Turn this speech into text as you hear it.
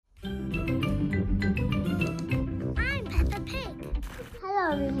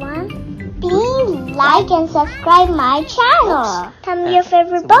everyone. Please like and subscribe my channel. Tell me your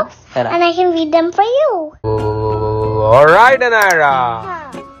favorite books and I can read them for you. Alright,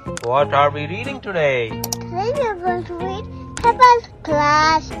 Anaira. What are we reading today? Today we are going to read Peppa's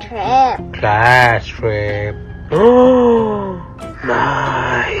Class Trip. Class trip. Oh,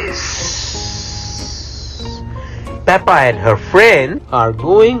 nice. Peppa and her friend are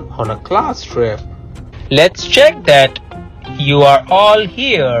going on a class trip. Let's check that. You are all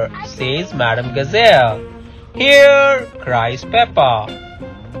here, says Madam Gazelle. Here, cries Peppa.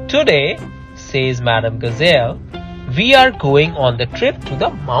 Today, says Madam Gazelle, we are going on the trip to the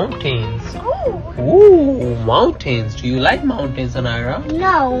mountains. Ooh, mountains. Do you like mountains, Anaira?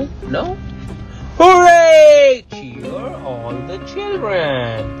 No. No? Hooray! Cheer all the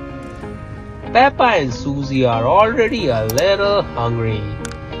children. Peppa and Susie are already a little hungry.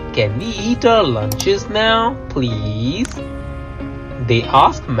 Can we eat our lunches now, please? They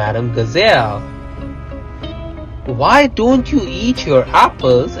ask Madam Gazelle. Why don't you eat your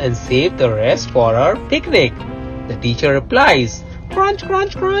apples and save the rest for our picnic? The teacher replies, crunch,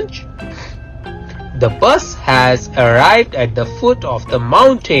 crunch, crunch. The bus has arrived at the foot of the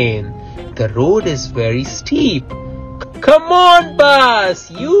mountain. The road is very steep. Come on, bus,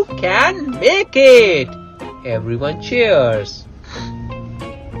 you can make it. Everyone cheers.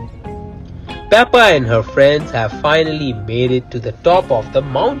 Peppa and her friends have finally made it to the top of the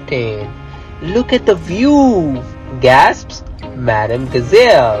mountain. Look at the view, gasps Madam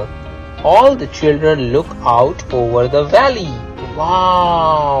Gazelle. All the children look out over the valley.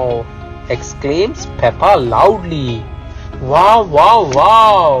 Wow! Exclaims Peppa loudly. Wow, wow,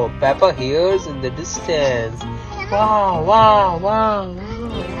 wow! Peppa hears in the distance. Wow, wow, wow,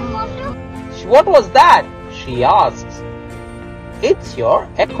 wow. What was that? She asks. It's your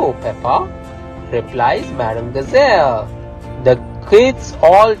echo, Peppa, replies Madam Gazelle. The kids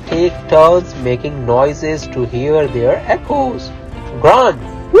all take turns making noises to hear their echoes. Grunt,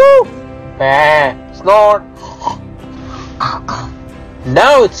 woof, bah, snort.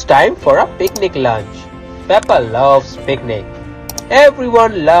 Now it's time for a picnic lunch. Peppa loves picnic.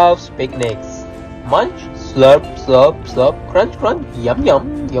 Everyone loves picnics. Munch, slurp, slurp, slurp, crunch, crunch, yum,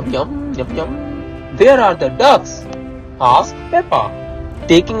 yum, yum, yum, yum, yum. Where are the ducks? Asked Peppa,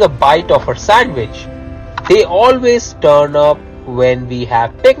 taking a bite of her sandwich. They always turn up when we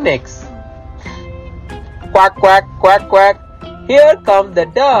have picnics. Quack, quack, quack, quack. Here come the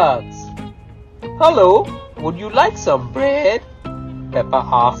ducks. Hello, would you like some bread? Peppa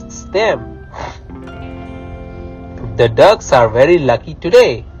asks them. The ducks are very lucky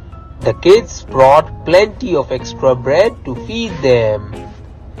today. The kids brought plenty of extra bread to feed them.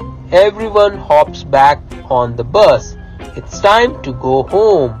 Everyone hops back on the bus. It's time to go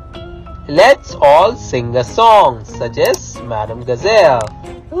home. Let's all sing a song, suggests Madam Gazelle.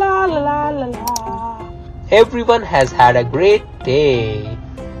 La la la la la. Everyone has had a great day.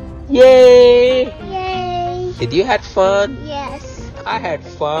 Yay! Yay! Did you have fun? Yes. I had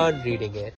fun reading it.